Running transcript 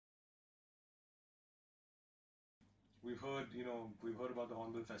we've heard about the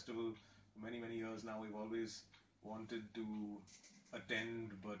Hornbill Festival for many, many years now. We've always wanted to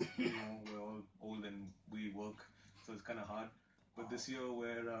attend, but we're all old and we work, so it's kind of hard. But this year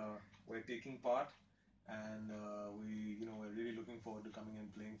we're taking part, and we're really looking forward to coming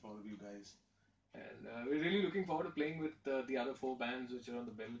and playing for all of you guys. And we're really looking forward to playing with the other four bands which are on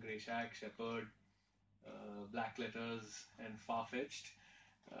the bill: Grey Shack, Shepherd, Black Letters, and Farfetched.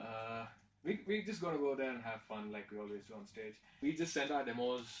 Uh, we just gonna go there and have fun like we always do on stage. We just sent our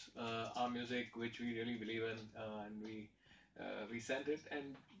demos, our music, which we really believe in, and we sent it,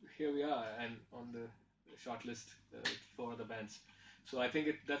 and here we are, and on the shortlist for the bands. So I think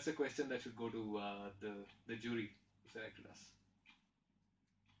that's a question that should go to the jury who selected us.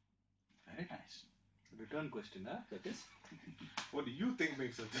 Very nice. Return question, huh? That is. What do you think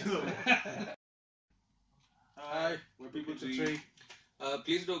makes it? Hi, we're Peepal Tree.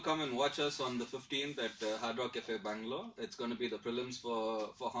 Please do come and watch us on the 15th at Hard Rock Café, Bangalore. It's going to be the prelims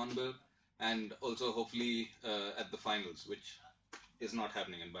for Hornbill, and also hopefully at the finals, which is not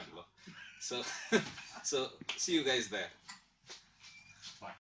happening in Bangalore. So see you guys there.